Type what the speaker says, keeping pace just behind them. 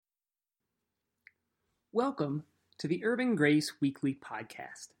Welcome to the Urban Grace Weekly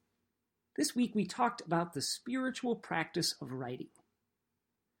Podcast. This week we talked about the spiritual practice of writing.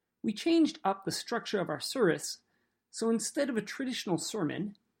 We changed up the structure of our service, so instead of a traditional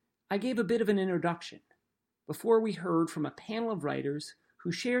sermon, I gave a bit of an introduction before we heard from a panel of writers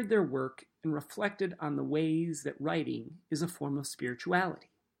who shared their work and reflected on the ways that writing is a form of spirituality.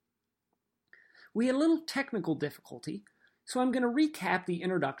 We had a little technical difficulty, so I'm going to recap the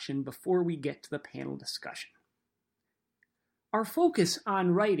introduction before we get to the panel discussion. Our focus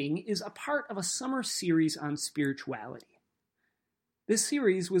on writing is a part of a summer series on spirituality. This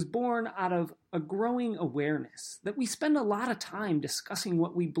series was born out of a growing awareness that we spend a lot of time discussing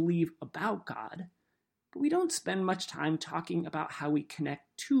what we believe about God, but we don't spend much time talking about how we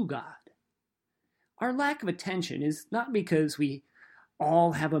connect to God. Our lack of attention is not because we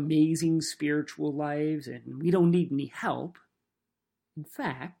all have amazing spiritual lives and we don't need any help. In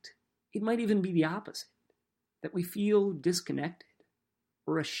fact, it might even be the opposite, that we feel disconnected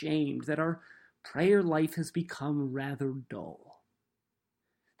or ashamed that our prayer life has become rather dull.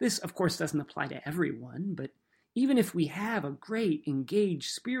 This, of course, doesn't apply to everyone, but even if we have a great,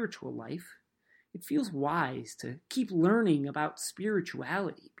 engaged spiritual life, it feels wise to keep learning about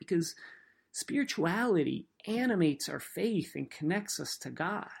spirituality because spirituality animates our faith and connects us to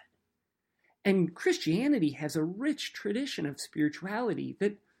God. And Christianity has a rich tradition of spirituality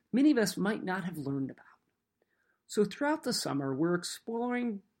that many of us might not have learned about. So throughout the summer, we're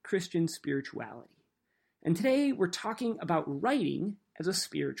exploring Christian spirituality. And today we're talking about writing as a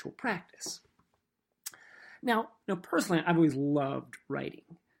spiritual practice. Now, personally, I've always loved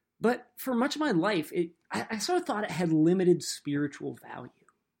writing. But for much of my life, I sort of thought it had limited spiritual value.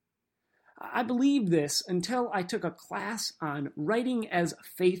 I believed this until I took a class on writing as a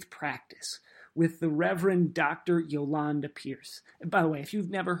faith practice with the Reverend Dr. Yolanda Pierce. And by the way, if you've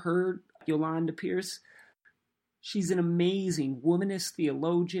never heard Yolanda Pierce, she's an amazing womanist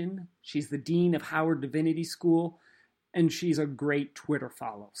theologian. She's the dean of Howard Divinity School, and she's a great Twitter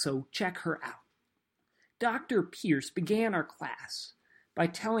follow, so check her out. Dr. Pierce began our class by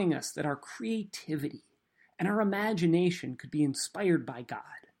telling us that our creativity and our imagination could be inspired by God.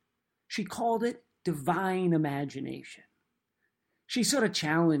 She called it divine imagination. She sort of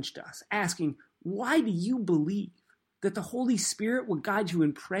challenged us, asking, why do you believe that the Holy Spirit will guide you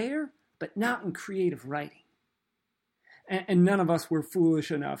in prayer, but not in creative writing? And none of us were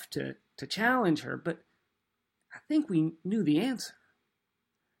foolish enough to challenge her, but I think we knew the answer.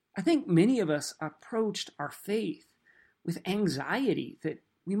 I think many of us approached our faith with anxiety that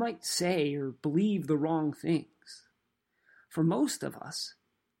we might say or believe the wrong things. For most of us,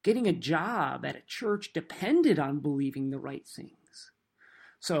 getting a job at a church depended on believing the right things.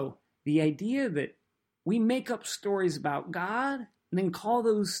 So the idea that we make up stories about God and then call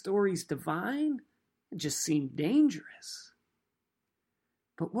those stories divine, it just seemed dangerous.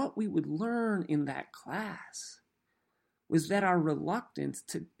 But what we would learn in that class was that our reluctance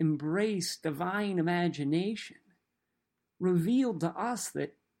to embrace divine imagination revealed to us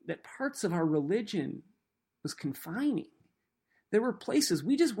that parts of our religion was confining. There were places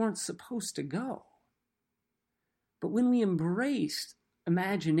we just weren't supposed to go. But when we embraced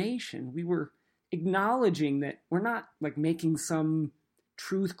imagination, we were acknowledging that we're not like making some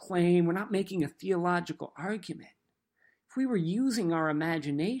truth claim, we're not making a theological argument. If we were using our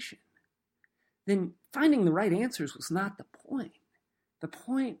imagination, then finding the right answers was not the point. The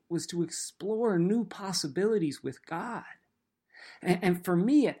point was to explore new possibilities with God. And for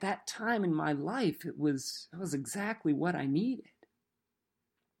me, at that time in my life, it was exactly what I needed.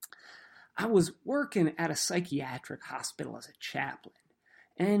 I was working at a psychiatric hospital as a chaplain,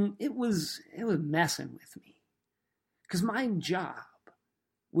 and it was messing with me. Because my job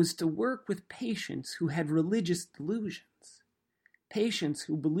was to work with patients who had religious delusions, patients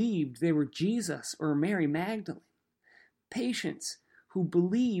who believed they were Jesus or Mary Magdalene, patients who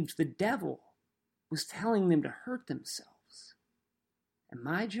believed the devil was telling them to hurt themselves. And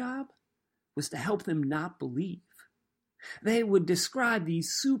my job was to help them not believe. They would describe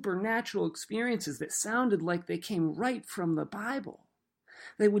these supernatural experiences that sounded like they came right from the Bible.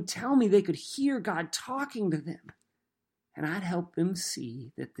 They would tell me they could hear God talking to them. And I'd help them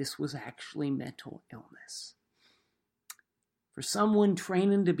see that this was actually mental illness. For someone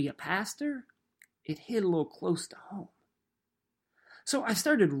training to be a pastor, it hit a little close to home. So I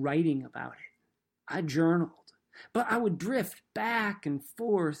started writing about it. I journaled. But I would drift back and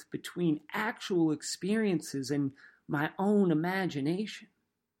forth between actual experiences and my own imagination.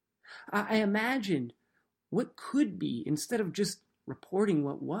 I imagined what could be instead of just reporting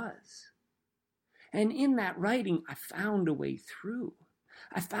what was. And in that writing, I found a way through.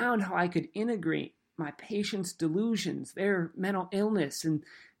 I found how I could integrate my patients' delusions, their mental illness, and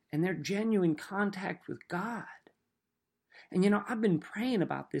their genuine contact with God. And I've been praying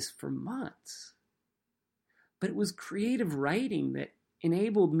about this for months. But it was creative writing that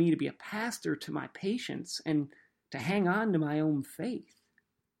enabled me to be a pastor to my patients and to hang on to my own faith.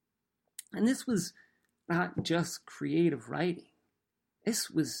 And this was not just creative writing. This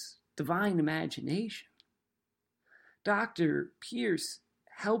was divine imagination. Dr. Pierce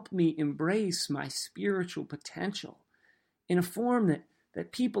helped me embrace my spiritual potential in a form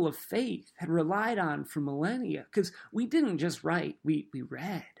that people of faith had relied on for millennia, because we didn't just write, we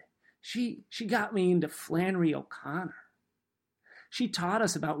read. She got me into Flannery O'Connor. She taught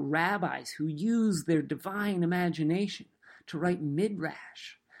us about rabbis who used their divine imagination to write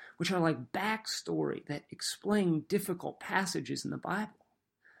midrash, which are like backstory that explain difficult passages in the Bible.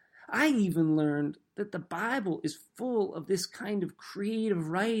 I even learned that the Bible is full of this kind of creative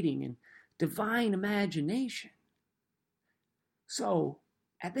writing and divine imagination. So,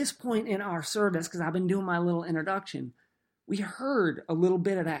 at this point in our service, because I've been doing my little introduction, we heard a little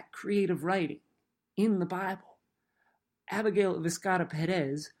bit of that creative writing in the Bible. Abigail Viscata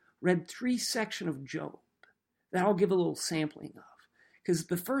Perez read 3 sections of Job that I'll give a little sampling of. Because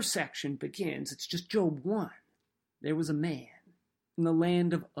the first section begins, it's just Job 1. There was a man in the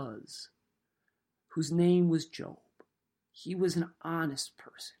land of Uz, whose name was Job. He was an honest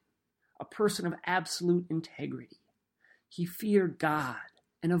person, a person of absolute integrity. He feared God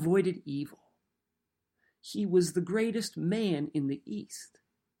and avoided evil. He was the greatest man in the East.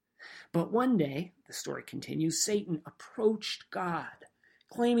 But one day, the story continues, Satan approached God,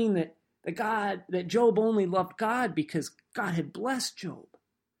 claiming that Job only loved God because God had blessed Job.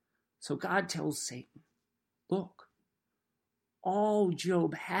 So God tells Satan, look, all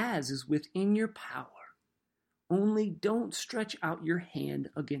Job has is within your power. Only don't stretch out your hand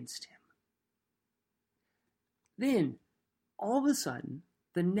against him. Then, all of a sudden,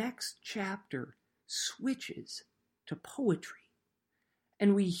 the next chapter switches to poetry.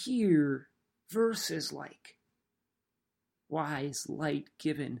 And we hear verses like, why is light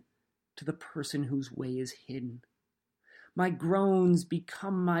given to the person whose way is hidden? My groans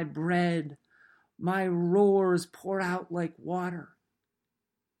become my bread. My roars pour out like water.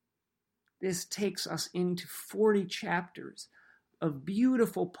 This takes us into 40 chapters of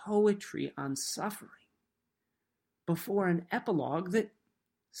beautiful poetry on suffering before an epilogue that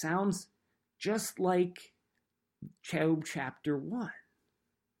sounds just like Job chapter 1.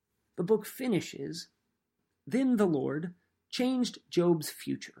 The book finishes, then the Lord changed Job's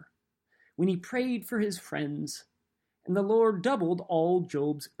future when he prayed for his friends, and the Lord doubled all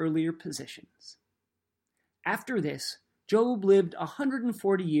Job's earlier possessions. After this, Job lived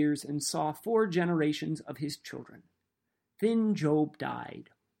 140 years and saw 4 generations of his children. Then Job died,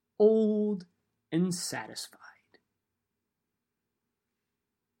 old and satisfied.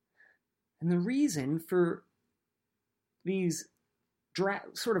 And the reason for these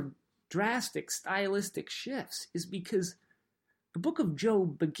sort of drastic stylistic shifts is because the book of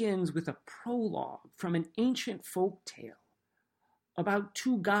Job begins with a prologue from an ancient folk tale about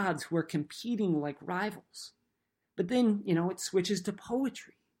 2 gods who are competing like rivals. But then, it switches to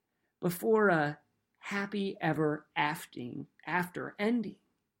poetry before a happy ever after ending.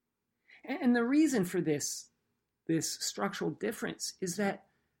 And the reason for this structural difference is that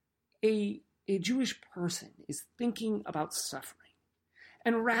a Jewish person is thinking about suffering.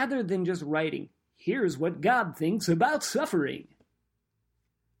 And rather than just writing, here's what God thinks about suffering,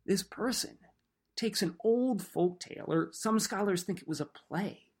 this person takes an old folk tale, or some scholars think it was a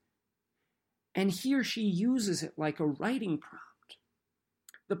play, and he or she uses it like a writing prompt.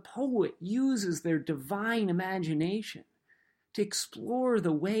 The poet uses their divine imagination to explore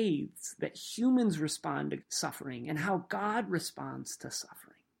the ways that humans respond to suffering and how God responds to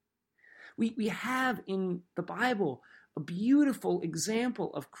suffering. We have in the Bible a beautiful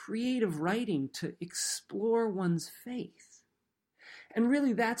example of creative writing to explore one's faith. And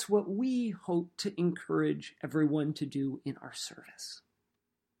really, that's what we hope to encourage everyone to do in our service.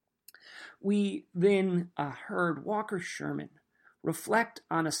 We then heard Walker Sherman reflect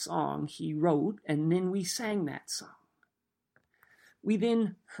on a song he wrote, and then we sang that song. We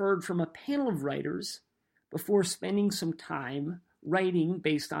then heard from a panel of writers before spending some time writing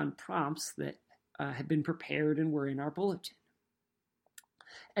based on prompts that had been prepared and were in our bulletin.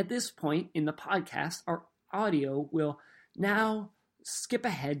 At this point in the podcast, our audio will now skip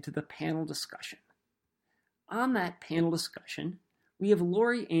ahead to the panel discussion. On that panel discussion, we have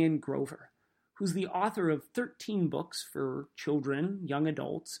Lori Ann Grover, who's the author of 13 books for children, young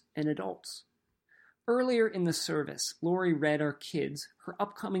adults, and adults. Earlier in the service, Lori read our kids her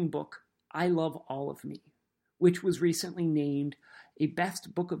upcoming book, I Love All of Me, which was recently named a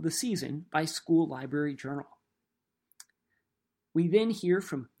Best Book of the Season by School Library Journal. We then hear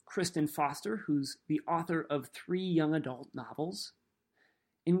from Kristen Foster, who's the author of 3 young adult novels.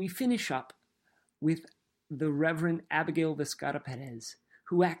 And we finish up with the Reverend Abigail Viscata Perez,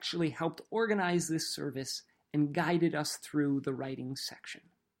 who actually helped organize this service and guided us through the writing section.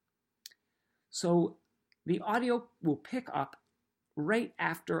 So the audio will pick up right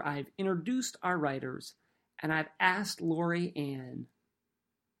after I've introduced our writers and I've asked Lori Ann,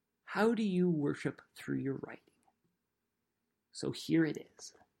 how do you worship through your writing? So here it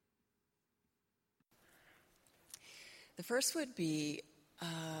is. The first would be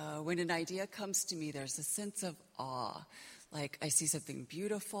when an idea comes to me, there's a sense of awe. Like I see something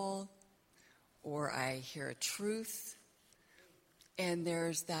beautiful or I hear a truth. And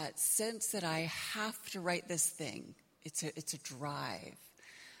there's that sense that I have to write this thing. It's a drive.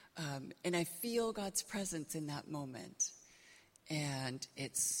 And I feel God's presence in that moment. And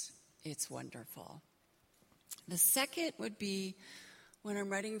it's wonderful. The second would be when I'm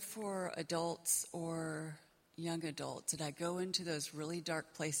writing for adults or young adults, and I go into those really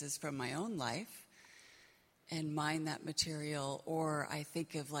dark places from my own life and mine that material, or I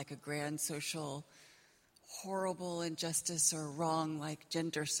think of like a grand social horrible injustice or wrong like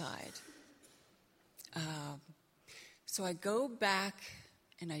gendercide. So I go back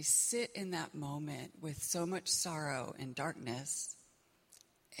and I sit in that moment with so much sorrow and darkness,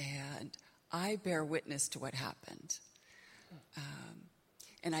 and I bear witness to what happened.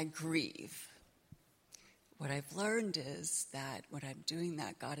 And I grieve. What I've learned is that when I'm doing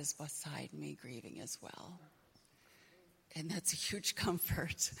that, God is beside me grieving as well. And that's a huge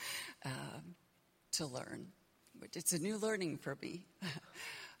comfort to learn. It's a new learning for me.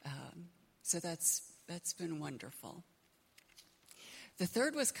 So that's been wonderful. The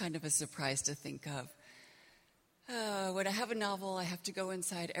third was kind of a surprise to think of. When I have a novel, I have to go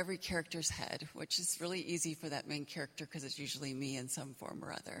inside every character's head, which is really easy for that main character because it's usually me in some form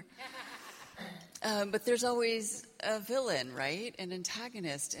or other. But there's always a villain, right? An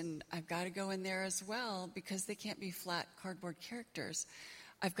antagonist, and I've got to go in there as well because they can't be flat cardboard characters.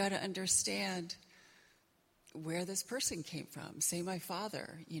 I've got to understand where this person came from. Say my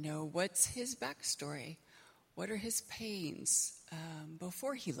father, what's his backstory? What are his pains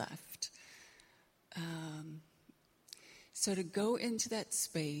before he left? So to go into that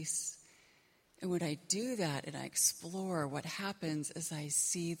space, and when I do that and I explore, what happens is I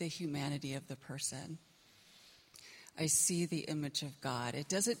see the humanity of the person. I see the image of God. It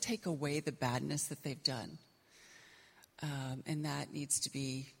doesn't take away the badness that they've done. And that needs to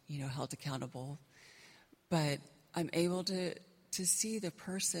be, held accountable. But I'm able to see the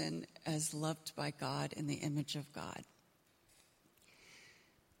person as loved by God in the image of God,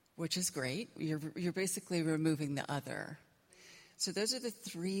 which is great. You're basically removing the other. So those are the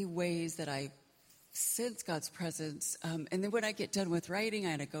 3 ways that I sense God's presence. And then when I get done with writing,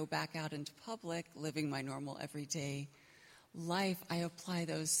 I go back out into public, living my normal everyday life. I apply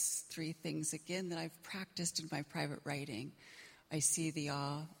those 3 things again that I've practiced in my private writing. I see the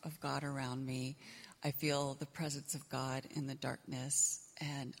awe of God around me. I feel the presence of God in the darkness.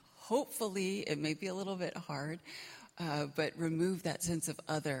 And hopefully, it may be a little bit hard, but remove that sense of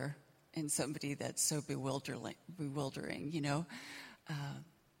other in somebody that's so bewildering,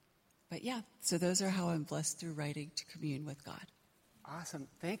 But yeah, so those are how I'm blessed through writing to commune with God. Awesome.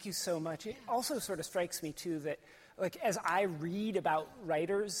 Thank you so much. It also sort of strikes me, too, that as I read about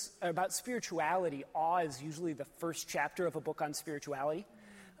writers, about spirituality, awe is usually the first chapter of a book on spirituality.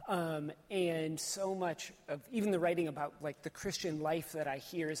 And so much of even the writing about the Christian life that I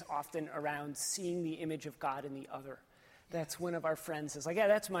hear is often around seeing the image of God in the other. That's one of our friends is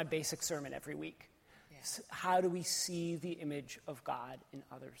that's my basic sermon every week. Yes. How do we see the image of God in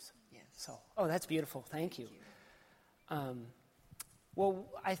others? Yes. So, that's beautiful. Thank you. Well,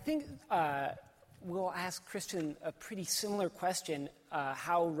 I think we'll ask Kristen a pretty similar question,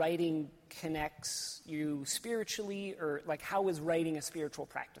 how writing connects you spiritually, or how is writing a spiritual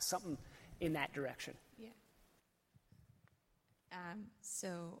practice? Something in that direction. Yeah.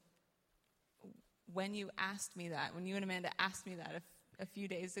 So when you and Amanda asked me that a few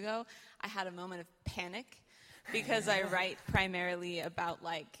days ago, I had a moment of panic because I write primarily about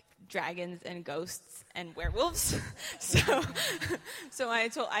dragons and ghosts and werewolves. So I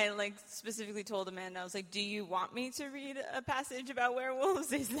specifically told Amanda, I was like, do you want me to read a passage about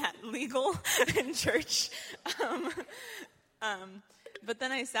werewolves? Is that legal in church? But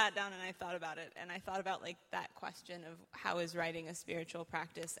then I sat down and I thought about it, and I thought about that question of how is writing a spiritual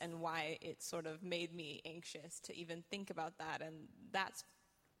practice and why it sort of made me anxious to even think about that. And that's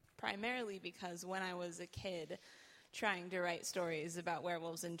primarily because when I was a kid trying to write stories about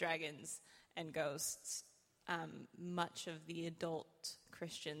werewolves and dragons and ghosts, much of the adult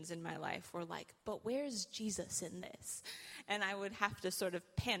Christians in my life were like, but where's Jesus in this? And I would have to sort of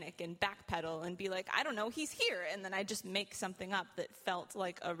panic and backpedal and be like, I don't know, he's here. And then I'd just make something up that felt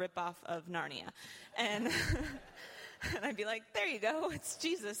like a ripoff of Narnia. And, and I'd be like, there you go, it's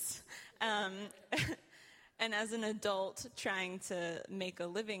Jesus. And as an adult trying to make a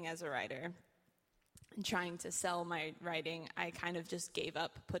living as a writer, and trying to sell my writing, I kind of just gave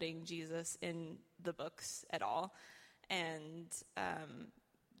up putting Jesus in the books at all, and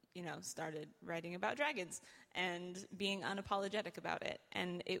started writing about dragons and being unapologetic about it.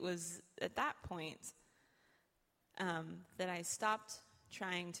 And it was at that point that I stopped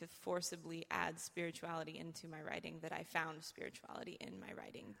trying to forcibly add spirituality into my writing, that I found spirituality in my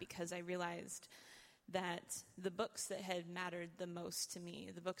writing, because I realized that the books that had mattered the most to me,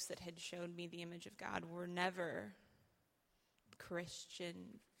 the books that had showed me the image of God, were never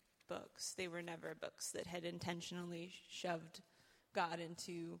Christian books. They were never books that had intentionally shoved God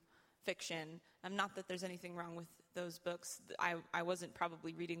into fiction. Not that there's anything wrong with those books. I wasn't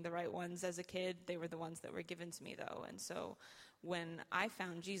probably reading the right ones as a kid. They were the ones that were given to me, though. And so when I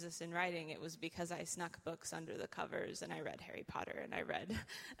found Jesus in writing, it was because I snuck books under the covers, and I read Harry Potter, and I read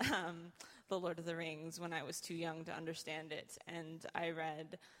The Lord of the Rings when I was too young to understand it. And I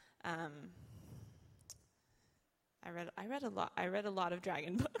read a lot of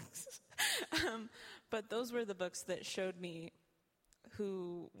dragon books. But those were the books that showed me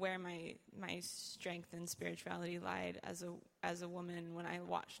where my strength and spirituality lied as a woman, when I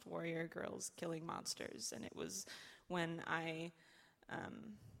watched warrior girls killing monsters. And it was when I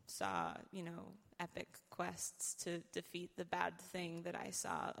saw, epic quests to defeat the bad thing, that I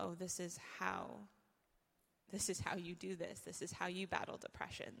saw, this is how you do this. This is how you battle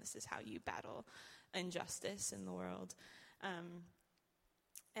depression. This is how you battle injustice in the world.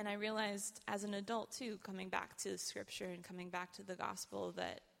 And I realized as an adult too, coming back to scripture and coming back to the gospel,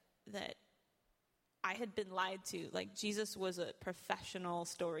 that I had been lied to. Like, Jesus was a professional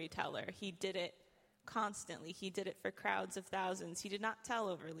storyteller. He did it constantly. He did it for crowds of thousands. He did not tell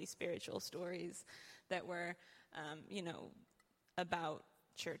overly spiritual stories that were, about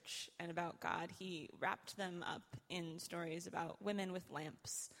church and about God. He wrapped them up in stories about women with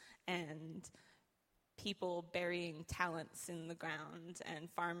lamps and people burying talents in the ground and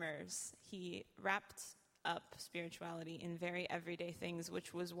farmers. He wrapped up spirituality in very everyday things,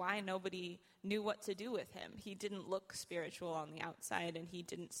 which was why nobody knew what to do with him. He didn't look spiritual on the outside, and he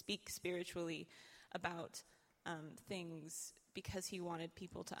didn't speak spiritually about things because he wanted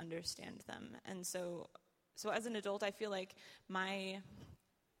people to understand them. And so as an adult, I feel like my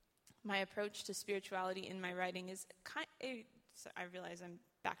approach to spirituality in my writing is I realize I'm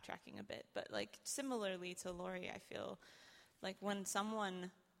backtracking a bit, but like similarly to Lori, I feel like when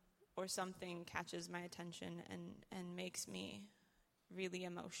someone or something catches my attention and makes me really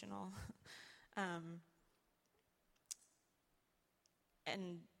emotional,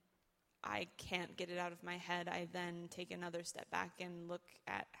 and I can't get it out of my head, I then take another step back and look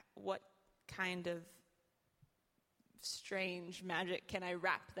at what kind of strange magic can I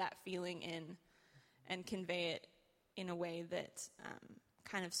wrap that feeling in and convey it in a way that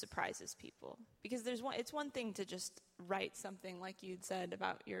kind of surprises people. Because it's one thing to just write something like you'd said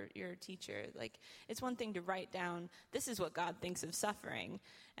about your teacher. Like, it's one thing to write down, this is what God thinks of suffering,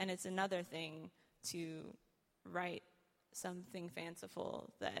 and it's another thing to write something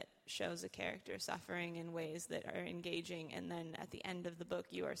fanciful that shows a character suffering in ways that are engaging, and then at the end of the book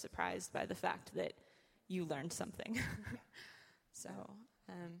you are surprised by the fact that you learned something. So,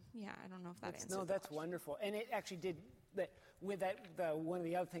 I don't know if that answers the that's question. wonderful. And it actually did, one of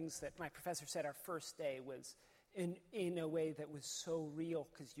the other things that my professor said our first day was in a way that was so real,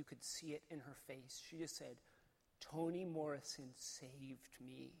 because you could see it in her face. She just said, Toni Morrison saved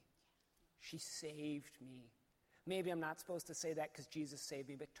me. She saved me. Maybe I'm not supposed to say that because Jesus saved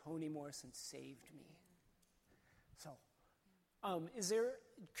me, but Toni Morrison saved me. So, is there,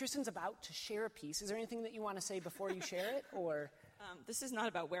 Kristen's about to share a piece. Is there anything that you want to say before you share it, or? This is not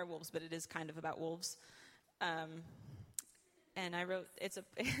about werewolves, but it is kind of about wolves. And I wrote, I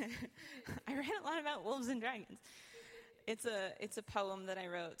ran a lot about wolves and dragons. It's a poem that I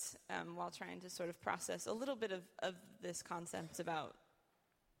wrote while trying to sort of process a little bit of this concept about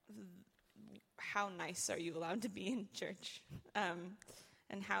how nice are you allowed to be in church,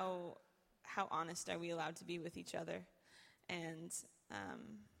 and how honest are we allowed to be with each other. And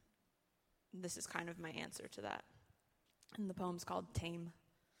this is kind of my answer to that. And the poem's called Tame.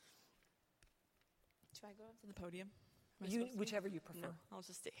 Should I go up to the podium? Whichever you prefer. No, I'll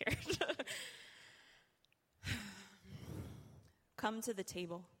just stay here. Come to the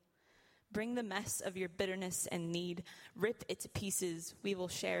table. Bring the mess of your bitterness and need. Rip it to pieces. We will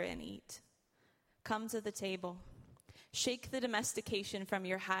share and eat. Come to the table. Shake the domestication from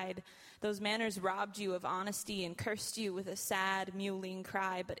your hide. Those manners robbed you of honesty and cursed you with a sad, mewling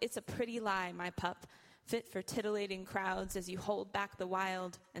cry. But it's a pretty lie, my pup, fit for titillating crowds as you hold back the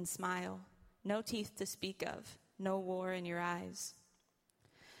wild and smile. No teeth to speak of, no war in your eyes.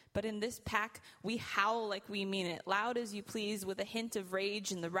 But in this pack, we howl like we mean it, loud as you please, with a hint of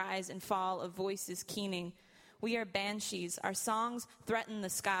rage in the rise and fall of voices keening. We are banshees. Our songs threaten the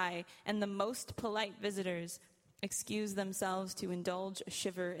sky, and the most polite visitors excuse themselves to indulge a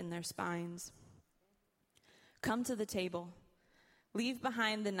shiver in their spines. Come to the table. Leave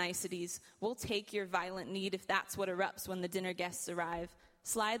behind the niceties. We'll take your violent need if that's what erupts when the dinner guests arrive.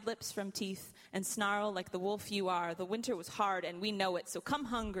 Slide lips from teeth and snarl like the wolf you are. The winter was hard and we know it, so come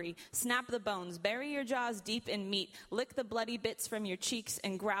hungry. Snap the bones, bury your jaws deep in meat. Lick the bloody bits from your cheeks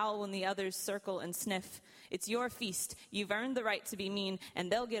and growl when the others circle and sniff. It's your feast. You've earned the right to be mean,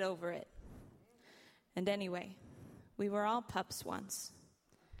 and they'll get over it. And anyway, we were all pups once.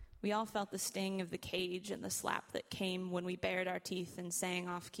 We all felt the sting of the cage and the slap that came when we bared our teeth and sang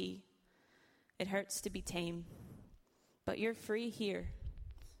off key. It hurts to be tame, but you're free here.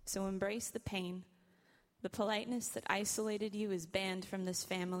 So embrace the pain. The politeness that isolated you is banned from this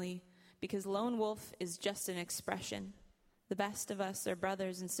family because lone wolf is just an expression. The best of us are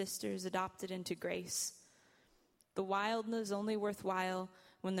brothers and sisters adopted into grace. The wildness is only worthwhile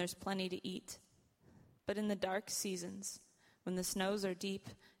when there's plenty to eat. But in the dark seasons, when the snows are deep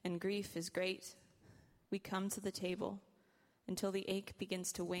and grief is great, we come to the table until the ache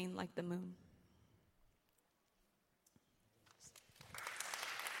begins to wane like the moon.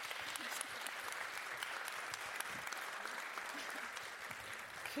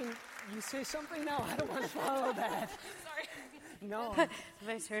 Can you say something now? I don't want to follow that. Sorry. No. If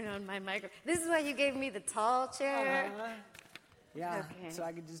I turn on my microphone. This is why you gave me the tall chair. Yeah, Okay. so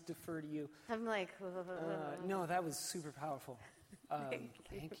I could just defer to you. I'm like, No, that was super powerful.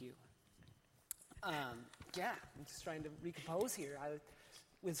 Thank you. Yeah, I'm just trying to recompose here. I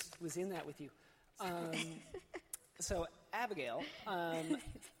was in that with you. So, Abigail.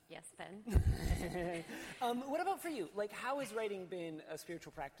 yes, Ben. What about for you? Like, how has writing been a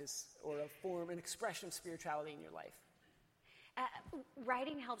spiritual practice or a form, an expression of spirituality in your life?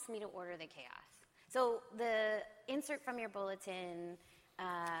 Writing helps me to order the chaos. So the insert from your bulletin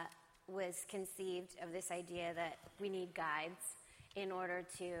was conceived of this idea that we need guides in order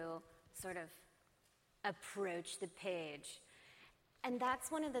to sort of approach the page. And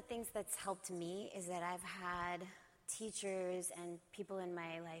that's one of the things that's helped me is that I've had teachers and people in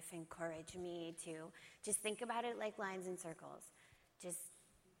my life encourage me to just think about it like lines and circles. Just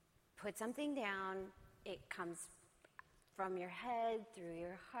put something down. It comes from your head, through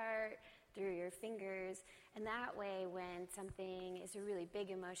your heart, through your fingers. And that way, when something is a really big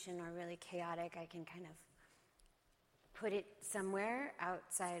emotion or really chaotic, I can kind of put it somewhere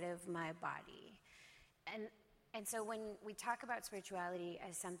outside of my body. And so when we talk about spirituality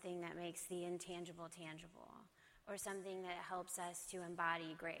as something that makes the intangible tangible, or something that helps us to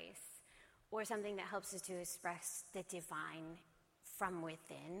embody grace, or something that helps us to express the divine from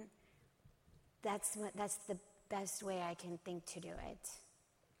within, that's the best way I can think to do it.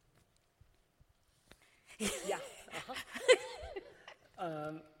 Yeah.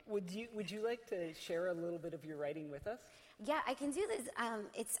 Uh-huh. Would you like to share a little bit of your writing with us? Yeah, I can do this.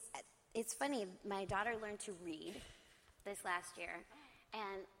 It's funny. My daughter learned to read this last year,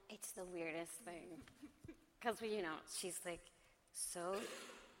 and it's the weirdest thing because she's like so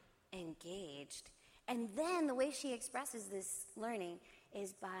engaged, and then the way she expresses this learning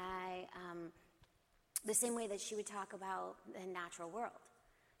is by the same way that she would talk about the natural world.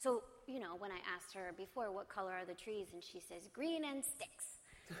 So, when I asked her before, what color are the trees? And she says, green and sticks,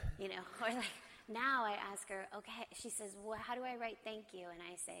 or like, now I ask her, okay, she says, well, how do I write thank you? And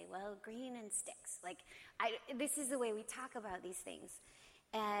I say, well, green and sticks. Like, this is the way we talk about these things.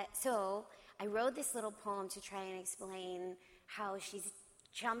 So I wrote this little poem to try and explain how she's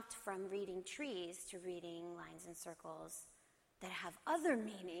jumped from reading trees to reading lines and circles that have other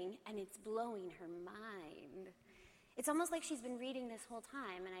meaning, and it's blowing her mind. It's almost like she's been reading this whole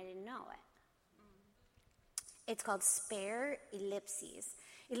time, and I didn't know it. It's called Spare Ellipses.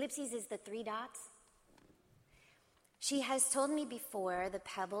 Ellipses is the 3 dots. She has told me before the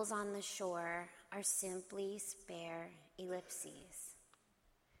pebbles on the shore are simply spare ellipses.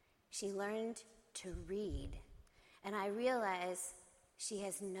 She learned to read, and I realize she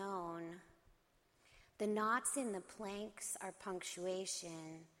has known The knots in the planks are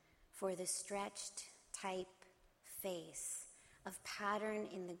punctuation for the stretched type face of pattern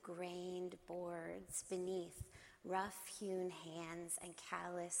in the grained boards beneath rough-hewn hands and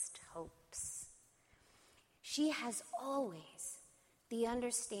calloused hopes. She has always the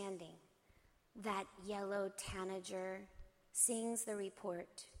understanding that yellow tanager sings the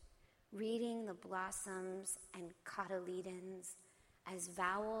report, reading the blossoms and cotyledons as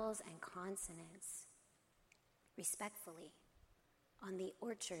vowels and consonants, respectfully, on the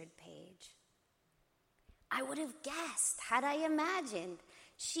orchard page. I would have guessed, had I imagined,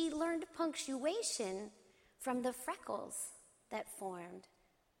 she learned punctuation from the freckles that formed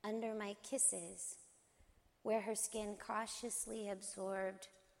under my kisses, where her skin cautiously absorbed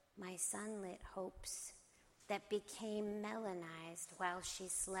my sunlit hopes that became melanized while she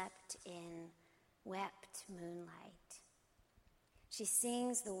slept in wept moonlight. She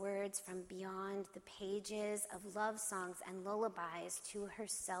sings the words from beyond the pages of love songs and lullabies to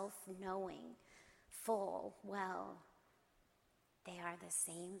herself, knowing full well they are the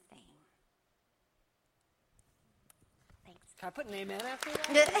same thing. Thanks. Can I put an amen after that?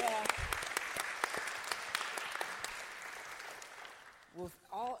 Yeah.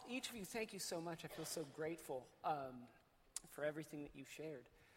 Well, each of you, thank you so much. I feel so grateful for everything that you shared.